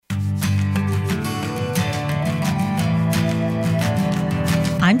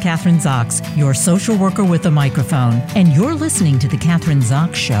Kathryn Zox, your social worker with a microphone, and you're listening to The Kathryn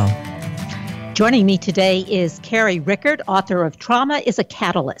Zox Show. Joining me today is Carrie Rickert, author of Trauma is a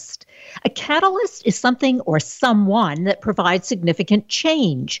Catalyst. A catalyst is something or someone that provides significant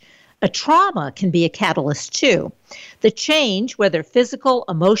change. A trauma can be a catalyst too. The change, whether physical,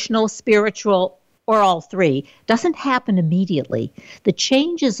 emotional, spiritual, or all three, doesn't happen immediately. The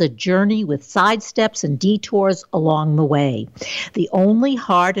change is a journey with sidesteps and detours along the way. The only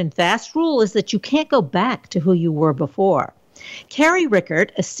hard and fast rule is that you can't go back to who you were before. Carrie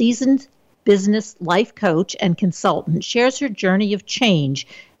Rickert, a seasoned business life coach and consultant, shares her journey of change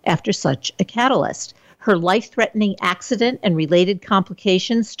after such a catalyst. Her life-threatening accident and related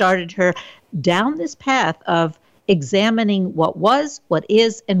complications started her down this path of examining what was, what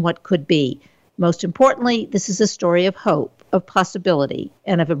is, and what could be. Most importantly, this is a story of hope, of possibility,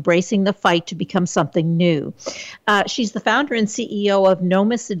 and of embracing the fight to become something new. She's the founder and CEO of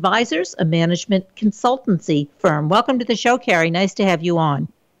Nomis Advisors, a management consultancy firm. Welcome to the show, Carrie. Nice to have you on.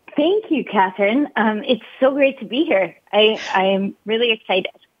 Thank you, Kathryn. It's so great to be here. I am really excited.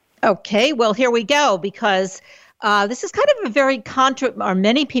 Okay, well, here we go, because this is kind of a very or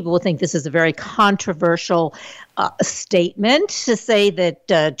many people will think this is a very controversial statement to say that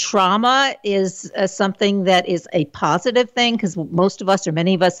trauma is something that is a positive thing, because most of us or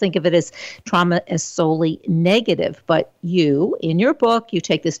many of us think of it as trauma as solely negative. But you, in your book, you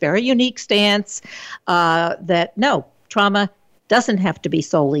take this very unique stance that no, trauma doesn't have to be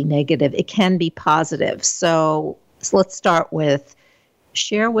solely negative. It can be positive. So let's start with,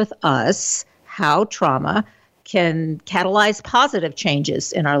 share with us how trauma can catalyze positive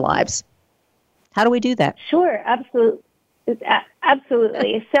changes in our lives. How do we do that? Sure, absolutely.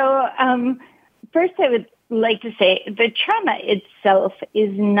 So first I would like to say the trauma itself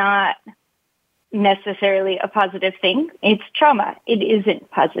is not necessarily a positive thing. It's trauma. It isn't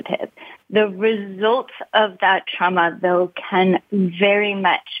positive. The results of that trauma, though, can very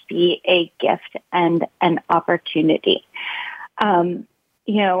much be a gift and an opportunity.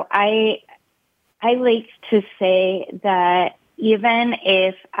 I like to say that even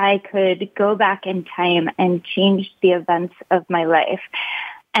if I could go back in time and change the events of my life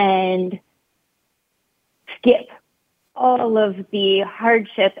and skip all of the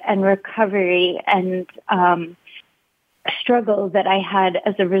hardship and recovery and struggle that I had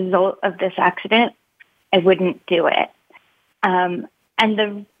as a result of this accident, I wouldn't do it. And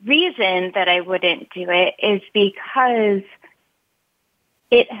the reason that I wouldn't do it is because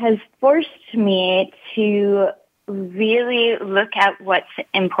it has forced me to really look at what's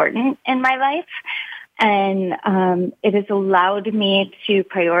important in my life. And it has allowed me to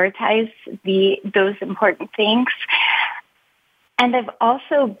prioritize those important things. And I've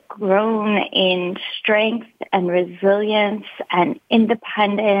also grown in strength and resilience and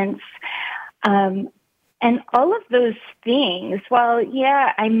independence. And all of those things, while,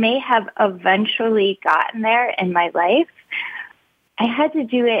 yeah, I may have eventually gotten there in my life, I had to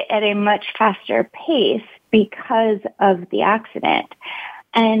do it at a much faster pace because of the accident.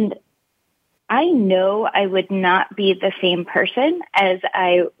 And I know I would not be the same person as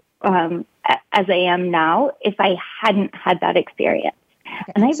I am now if I hadn't had that experience.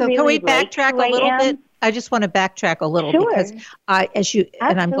 Okay. And so really can we backtrack a little bit? I just want to backtrack a little because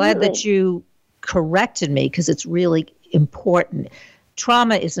and I'm glad that you corrected me because it's really important.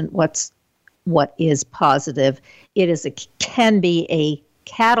 Trauma isn't what is positive. It can be a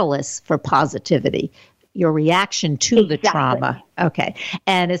catalyst for positivity. Your reaction to the trauma. Okay.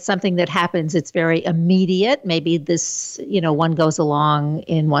 And it's something that happens. It's very immediate. Maybe this, one goes along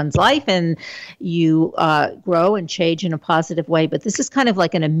in one's life and you grow and change in a positive way. But this is kind of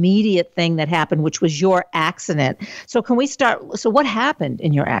like an immediate thing that happened, which was your accident. So can we start? So what happened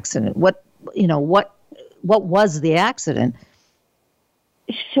in your accident? What was the accident?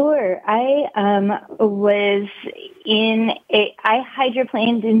 Sure. I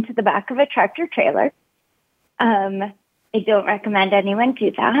hydroplaned into the back of a tractor trailer. I don't recommend anyone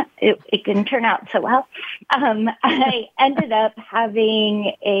do that. It didn't turn out so well. I ended up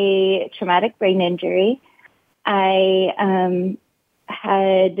having a traumatic brain injury. I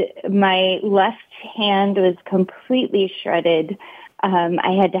had my left hand was completely shredded.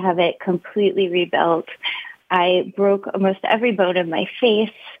 I had to have it completely rebuilt. I broke almost every bone in my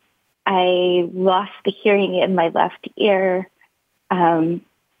face. I lost the hearing in my left ear.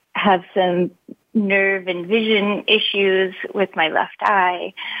 Have some nerve and vision issues with my left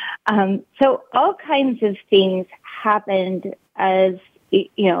eye. So all kinds of things happened as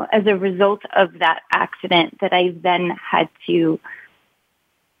a result of that accident that I then had to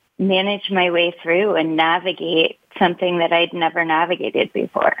manage my way through and navigate something that I'd never navigated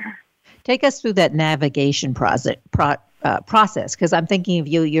before. Take us through that navigation process, because I'm thinking of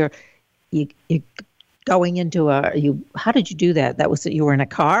you. You're going into how did you do that? You were in a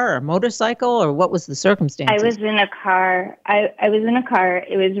car or a motorcycle, or what was the circumstances? I was in a car. I was in a car.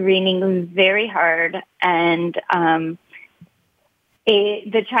 It was raining very hard, and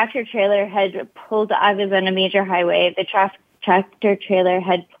the tractor trailer had pulled. I was on a major highway. The tractor trailer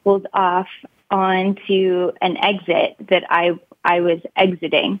had pulled off onto an exit that I was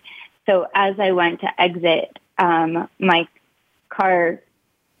exiting. So as I went to exit, my car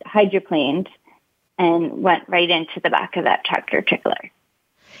hydroplaned and went right into the back of that tractor trailer.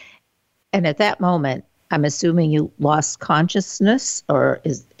 And at that moment, I'm assuming you lost consciousness,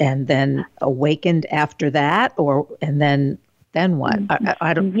 and then awakened after that, and then what?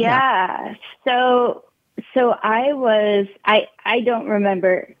 I don't. Yeah. So I don't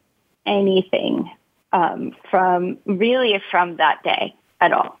remember anything from that day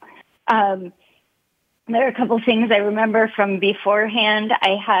at all. There are a couple things I remember from beforehand.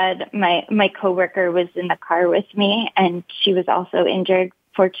 I had my coworker was in the car with me, and she was also injured.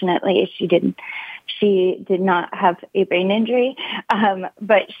 Fortunately, she did not have a brain injury,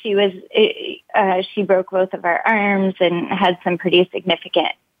 but she broke both of our arms and had some pretty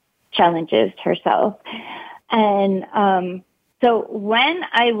significant challenges herself. And so when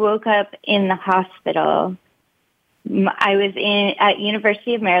I woke up in the hospital, I was at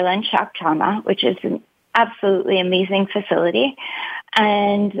University of Maryland Shock Trauma, which is an absolutely amazing facility.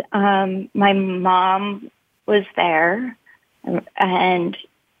 And my mom was there, and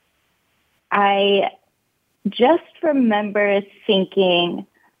I just remember thinking,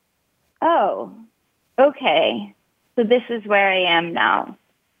 oh, okay, so this is where I am now.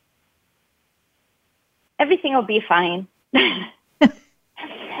 Everything will be fine. And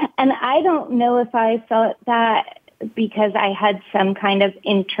I don't know if I felt that because I had some kind of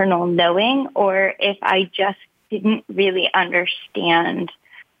internal knowing, or if I just didn't really understand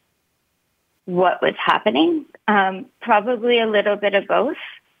what was happening. Probably a little bit of both.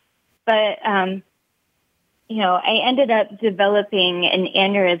 But, I ended up developing an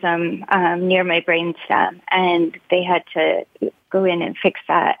aneurysm near my brainstem, and they had to go in and fix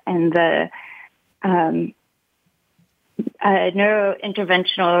that. And the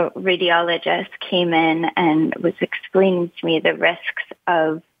neurointerventional radiologist came in and was explaining to me the risks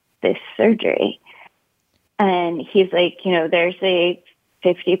of this surgery. And he's like, there's a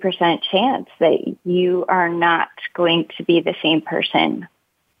 50% chance that you are not going to be the same person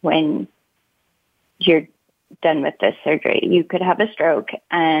when you're done with this surgery. You could have a stroke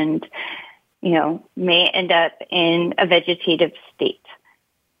and, may end up in a vegetative state.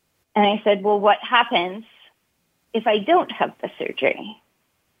 And I said, well, what happens if I don't have the surgery?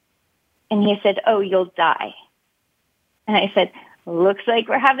 And he said, oh, you'll die. And I said, looks like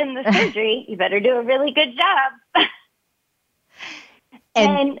we're having the surgery. You better do a really good job.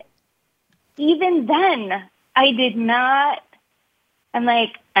 And even then, I did not, I'm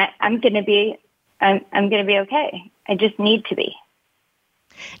like, I'm going to be okay. I just need to be.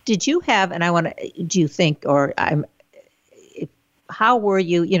 Did you have, and do you think, how were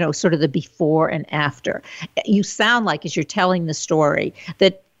you, sort of the before and after? You sound like, as you're telling the story,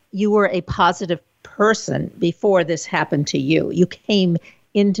 that you were a positive person before this happened to you. You came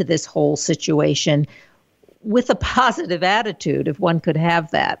into this whole situation with a positive attitude, if one could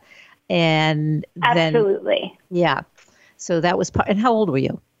have that. And absolutely. Then, yeah. So that was part. And how old were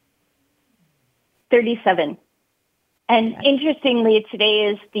you? 37. And interestingly, today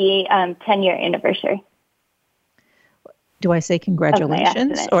is the 10-year anniversary. Do I say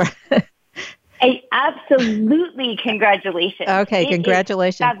congratulations or? Absolutely, congratulations. Okay,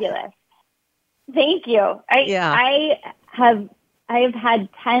 congratulations. Fabulous. Thank you. I have had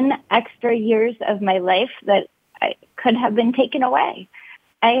 10 extra years of my life that could have been taken away.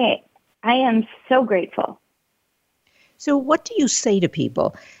 I am so grateful. So what do you say to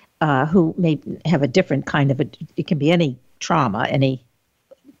people who may have a different kind of it can be any trauma, any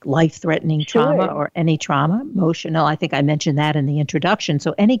life-threatening trauma or any trauma, emotional. I think I mentioned that in the introduction.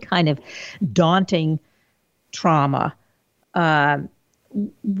 So any kind of daunting trauma,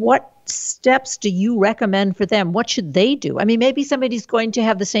 what steps do you recommend for them? What should they do? I mean, maybe somebody's going to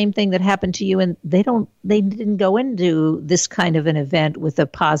have the same thing that happened to you and they didn't go into this kind of an event with a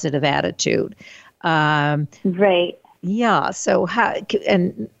positive attitude. Right. Yeah. So how,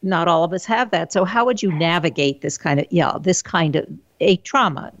 and not all of us have that. So how would you navigate this kind of a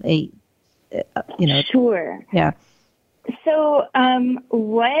trauma, Sure. Yeah. So, how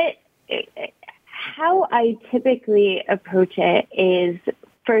I typically approach it is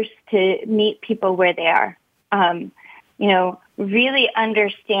first to meet people where they are. really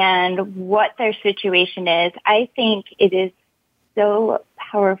understand what their situation is. I think it is so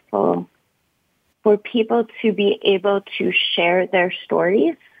powerful for people to be able to share their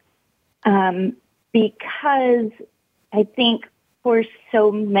stories, because I think for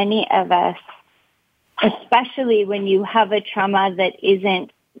so many of us, especially when you have a trauma that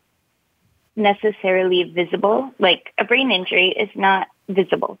isn't necessarily visible, like a brain injury is not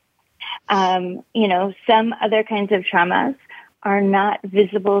visible. Some other kinds of traumas are not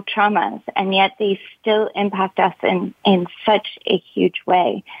visible traumas, and yet they still impact us in such a huge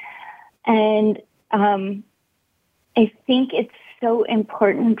way. And I think it's so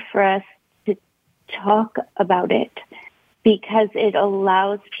important for us to talk about it, because it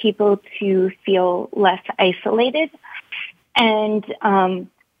allows people to feel less isolated and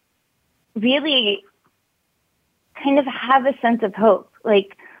really kind of have a sense of hope.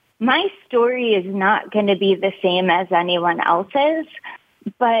 Like, my story is not going to be the same as anyone else's,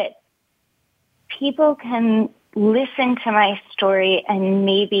 but people can listen to my story and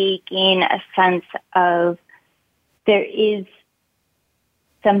maybe gain a sense of there is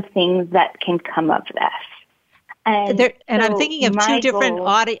something that can come of this. And I'm thinking of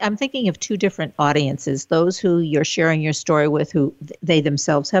I'm thinking of two different audiences: those who you're sharing your story with, who they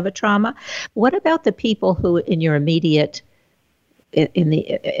themselves have a trauma. What about the people who, in your immediate in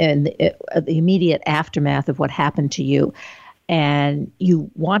the immediate aftermath of what happened to you, and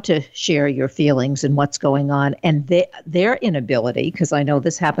you want to share your feelings and what's going on, and their inability, because I know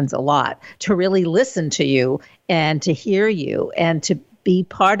this happens a lot, to really listen to you and to hear you and to be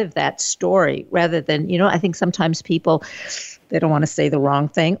part of that story, rather than, I think sometimes people, they don't want to say the wrong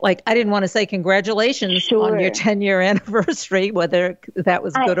thing. Like, I didn't want to say congratulations on your 10-year anniversary, whether that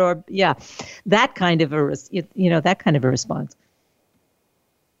was good or, that kind of a response.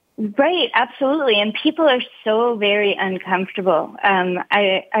 Right, absolutely. And people are so very uncomfortable.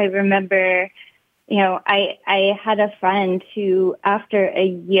 I remember, I had a friend who, after a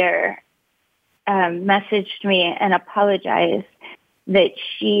year, messaged me and apologized that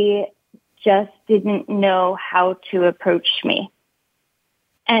she just didn't know how to approach me.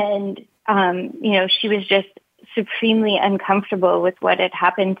 And, she was just supremely uncomfortable with what had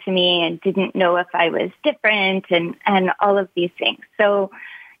happened to me and didn't know if I was different and all of these things. So,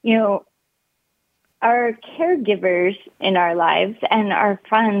 our caregivers in our lives and our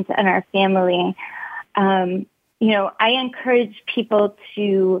friends and our family, I encourage people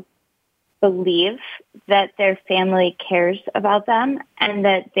to believe that their family cares about them and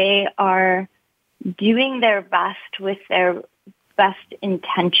that they are doing their best with their best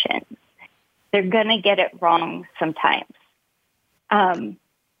intentions. They're going to get it wrong sometimes. I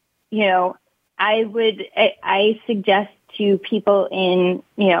suggest to people in,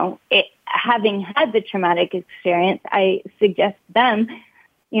 having had the traumatic experience, I suggest them,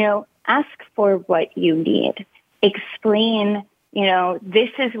 ask for what you need. Explain, this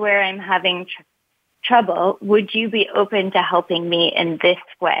is where I'm having trouble. Would you be open to helping me in this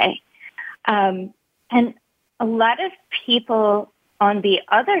way? And a lot of people on the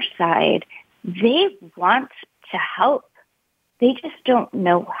other side, they want to help. They just don't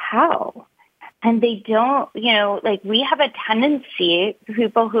know how. And they don't, we have a tendency,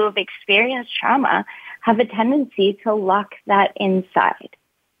 people who have experienced trauma have a tendency to lock that inside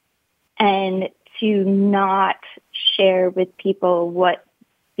and to not share with people what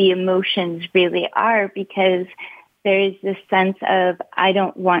the emotions really are, because there's this sense of, I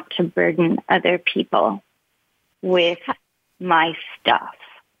don't want to burden other people with my stuff.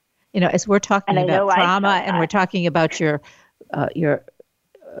 As we're talking about trauma and we're talking about your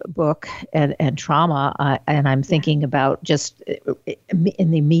book and trauma, and I'm thinking about just in the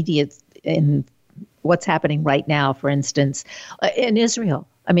immediate, in what's happening right now, for instance, in Israel.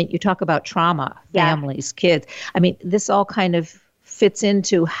 I mean, you talk about trauma, families, kids. I mean, this all kind of fits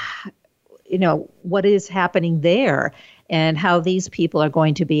into, what is happening there and how these people are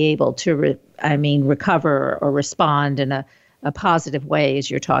going to be able to, recover or respond in a positive way,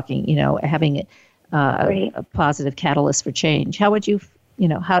 as you're talking, having a positive catalyst for change. How would you,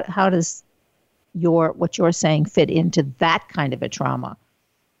 how does what you're saying fit into that kind of a trauma?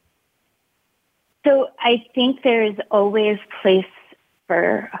 So I think there's always place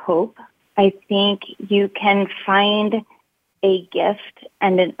for hope. I think you can find a gift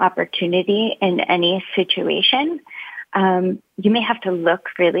and an opportunity in any situation. You may have to look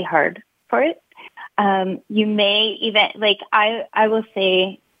really hard for it. You may even, I will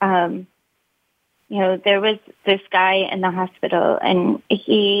say, there was this guy in the hospital and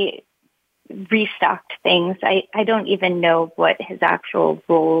he restocked things. I don't even know what his actual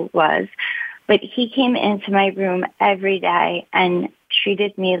role was, But he came into my room every day and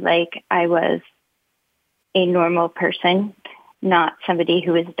treated me like I was a normal person, not somebody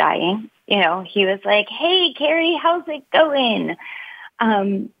who was dying. You know, he was like, "Hey, Carrie, how's it going?"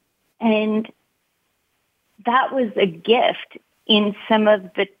 And that was a gift in some of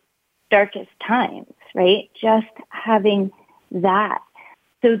the darkest times, right? Just having that.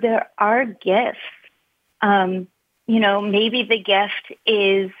 So there are gifts. You know, maybe the gift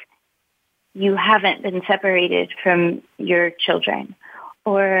is you haven't been separated from your children.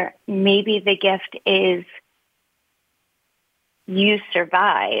 Or maybe the gift is you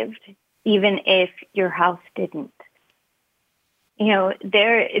survived even if your house didn't. You know,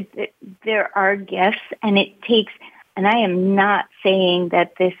 there are gifts, and it takes, and I am not saying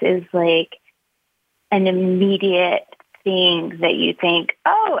that this is like an immediate thing that you think,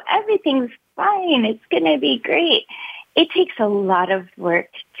 oh, everything's fine, it's going to be great. It takes a lot of work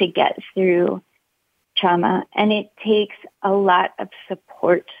to get through trauma, and it takes a lot of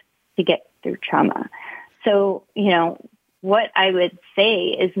support to get through trauma. So, you know, what I would say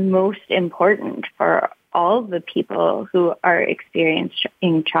is most important for all the people who are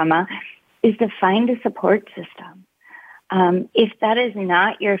experiencing trauma is to find a support system. If that is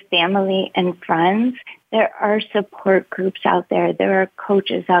not your family and friends, there are support groups out there. There are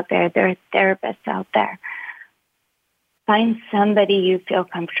coaches out there. There are therapists out there. Find somebody you feel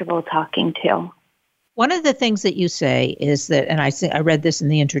comfortable talking to. One of the things that you say is that, and I read this in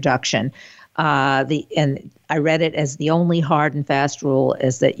the introduction, and I read it as the only hard and fast rule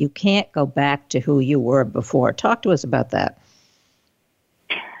is that you can't go back to who you were before. Talk to us about that.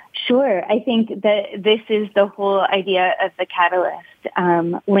 Sure. I think that this is the whole idea of the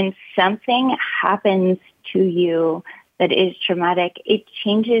catalyst. When something happens to you that is traumatic, it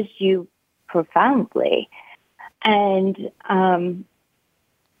changes you profoundly. And,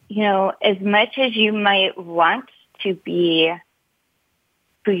 you know, as much as you might want to be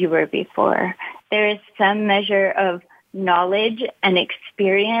who you were before, there is some measure of knowledge and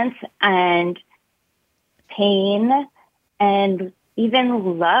experience and pain and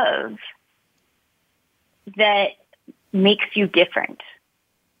even love that makes you different.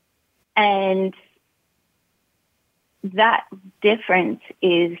 And that difference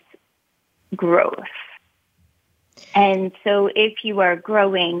is growth. And so if you are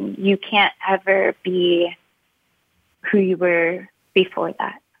growing, you can't ever be who you were before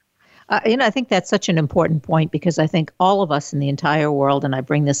that. You know, I think that's such an important point because I think all of us in the entire world, and I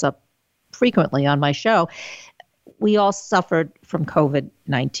bring this up frequently on my show, we all suffered from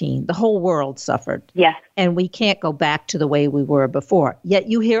COVID-19. The whole world suffered. Yes. And we can't go back to the way we were before. Yet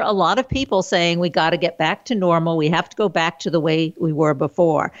you hear a lot of people saying we got to get back to normal. We have to go back to the way we were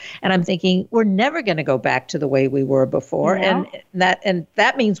before. And I'm thinking we're never going to go back to the way we were before. No. And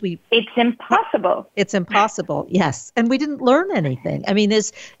that means it's impossible. It's impossible. Yes. And we didn't learn anything. I mean,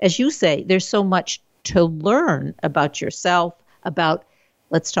 as you say, there's so much to learn about yourself, about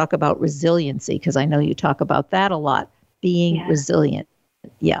let's talk about resiliency, because I know you talk about that a lot, being resilient.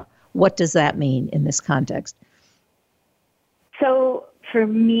 Yeah. What does that mean in this context? So for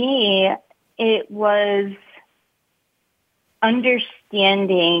me, it was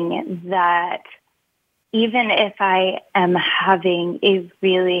understanding that even if I am having a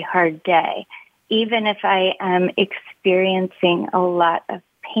really hard day, even if I am experiencing a lot of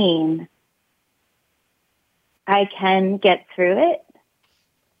pain, I can get through it.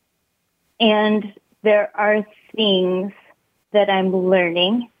 And there are things that I'm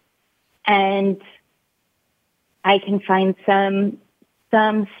learning, and I can find some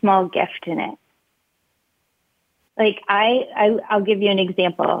small gift in it. Like I'll give you an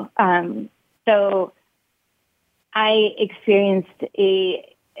example. So I experienced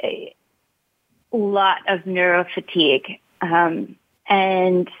a lot of neurofatigue,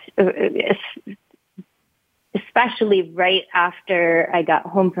 and especially right after I got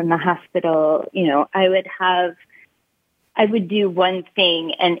home from the hospital, you know, I would do one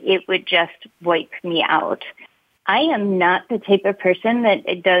thing and it would just wipe me out. I am not the type of person that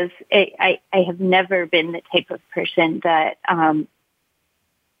I have never been the type of person that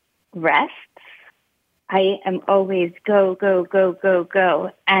rests. I am always go, go, go, go,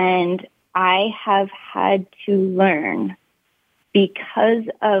 go. And I have had to learn, because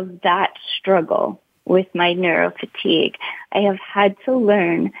of that struggle with my neurofatigue, I have had to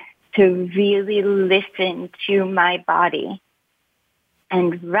learn to really listen to my body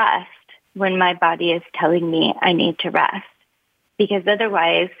and rest when my body is telling me I need to rest. Because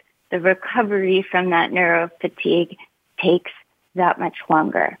otherwise, the recovery from that neurofatigue takes that much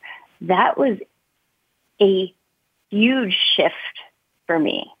longer. That was a huge shift for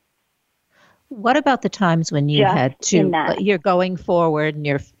me. What about the times when you had to, you're going forward and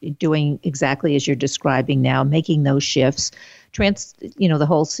you're doing exactly as you're describing now, making those shifts, the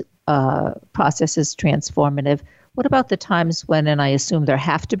whole process is transformative. What about the times when, and I assume there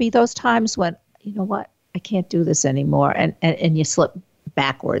have to be those times when, you know what, I can't do this anymore, and you slip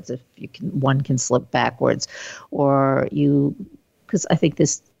backwards, if you can, one can slip backwards, or because I think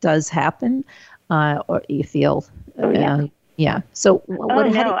this does happen, or you feel, yeah. So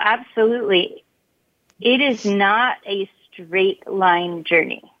absolutely. It is not a straight line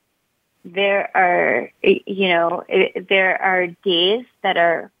journey. There are days that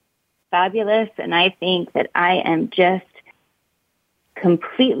are fabulous, and I think that I am just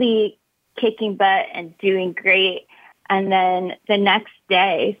completely kicking butt and doing great. And then the next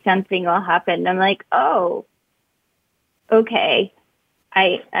day, something will happen. And I'm like, oh, okay.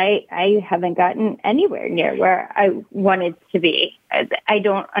 I haven't gotten anywhere near where I wanted to be. I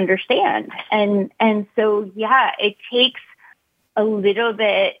don't understand. And so, it takes a little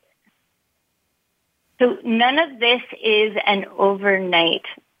bit. So none of this is an overnight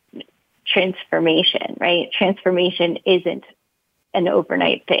transformation, right? Transformation isn't an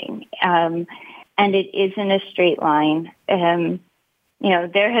overnight thing. And it isn't a straight line. There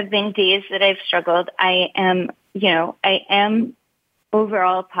have been days that I've struggled. I am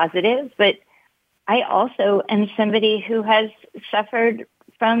overall positive, but I also am somebody who has suffered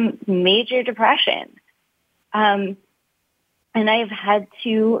from major depression. And I've had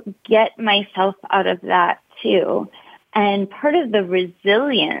to get myself out of that too. And part of the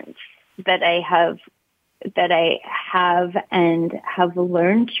resilience that I have and have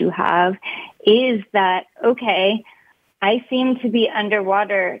learned to have is that, okay, I seem to be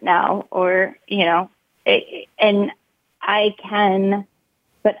underwater now, and I can,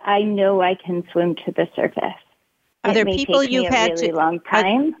 but I know I can swim to the surface. Are there people you've had to long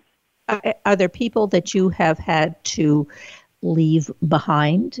time? Are there people that you have had to leave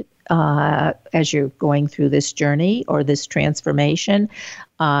behind as you're going through this journey or this transformation?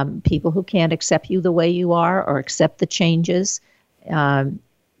 People who can't accept you the way you are or accept the changes.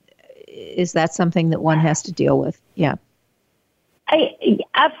 Is that something that one has to deal with? Yeah.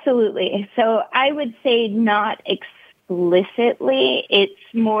 Absolutely. So I would say not explicitly.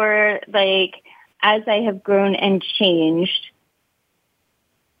 It's more like as I have grown and changed,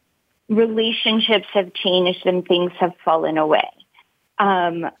 relationships have changed and things have fallen away.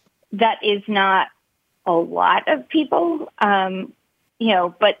 That is not a lot of people,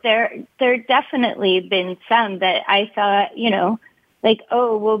 but there definitely been some that I thought,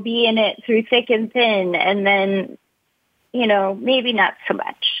 we'll be in it through thick and thin, and then, maybe not so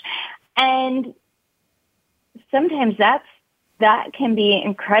much. And sometimes that can be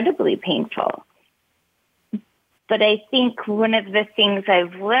incredibly painful. But I think one of the things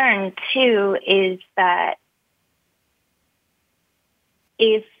I've learned, too, is that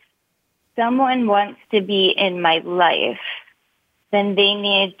if someone wants to be in my life, then they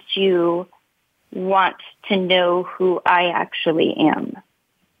need to want to know who I actually am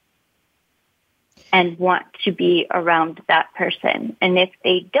and want to be around that person. And if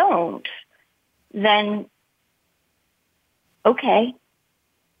they don't, then, okay.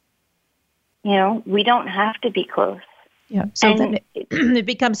 We don't have to be close. Yeah. So then it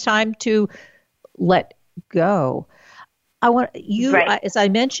becomes time to let go. I want you, as I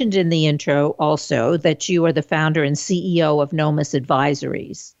mentioned in the intro also, that you are the founder and CEO of Nomis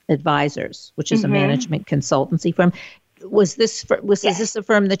Advisors, which is a management consultancy firm. Was this a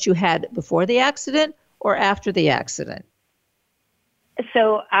firm that you had before the accident or after the accident?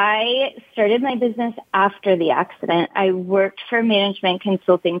 So I started my business after the accident. I worked for a management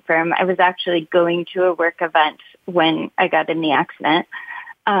consulting firm. I was actually going to a work event when I got in the accident.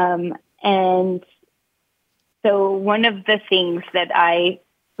 And so one of the things that I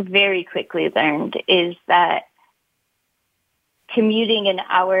very quickly learned is that commuting an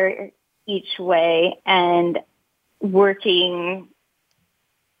hour each way and working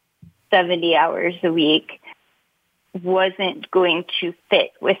 70 hours a week wasn't going to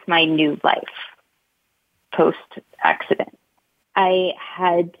fit with my new life post-accident. I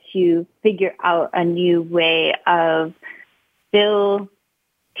had to figure out a new way of still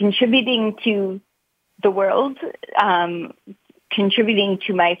contributing to the world, contributing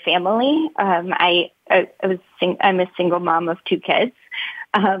to my family. I'm a single mom of 2 kids.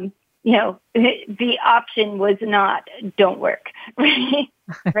 The option was not don't work, right?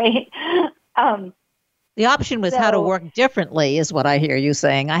 Right. The option was how to work differently, is what I hear you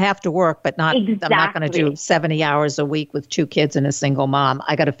saying. I have to work, but not. Exactly. I'm not going to do 70 hours a week with 2 kids and a single mom.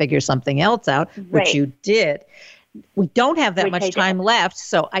 I got to figure something else out, which you did. We don't have that much time left,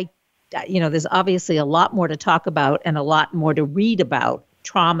 so I there's obviously a lot more to talk about and a lot more to read about.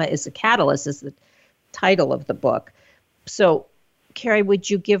 Trauma is a Catalyst is the title of the book. So, Carrie, would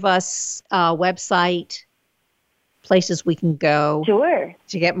you give us a website, places we can go Sure.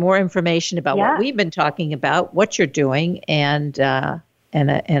 to get more information about what we've been talking about, what you're doing, and about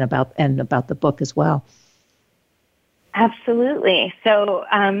the book as well? Absolutely. So,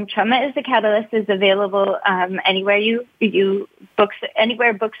 Trauma is a Catalyst is available anywhere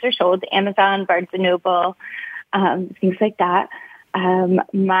anywhere books are sold, Amazon, Barnes & Noble, things like that.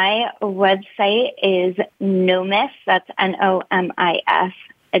 My website is Nomis, that's Nomis,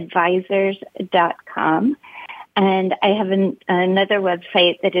 advisors.com. And I have another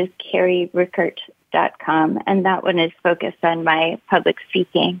website that is carrierickert.com, and that one is focused on my public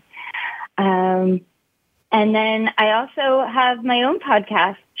speaking. And then I also have my own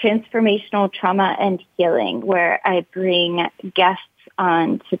podcast, Transformational Trauma and Healing, where I bring guests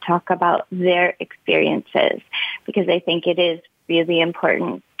on to talk about their experiences, because I think it is really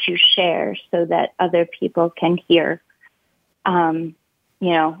important to share so that other people can hear,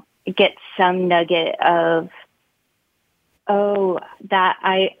 get some nugget of, that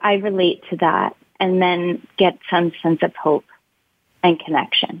I relate to that, and then get some sense of hope and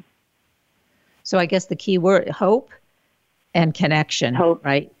connection. So I guess the key word, hope and connection, hope.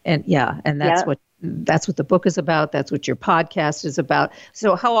 Right? And that's that's what the book is about. That's what your podcast is about.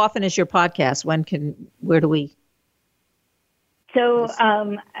 So how often is your podcast? Where do we? So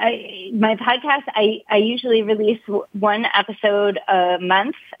my podcast, I usually release one episode a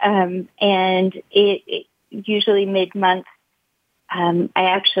month, and it usually mid-month. I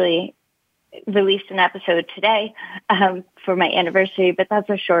actually released an episode today for my anniversary, but that's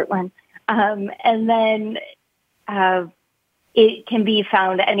a short one. And then it can be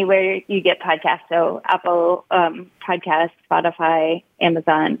found anywhere you get podcasts, so Apple Podcasts, Spotify,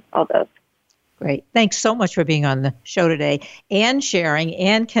 Amazon, all those. Great. Thanks so much for being on the show today and sharing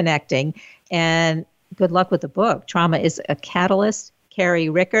and connecting. And good luck with the book. Trauma is a Catalyst. Carrie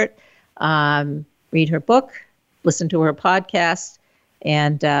Rickert. Read her book, listen to her podcast,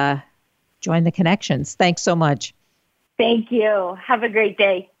 and join the connections. Thanks so much. Thank you. Have a great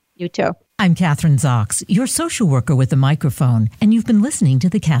day. You too. I'm Kathryn Zox, your social worker with a microphone, and you've been listening to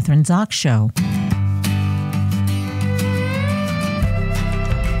The Kathryn Zox Show.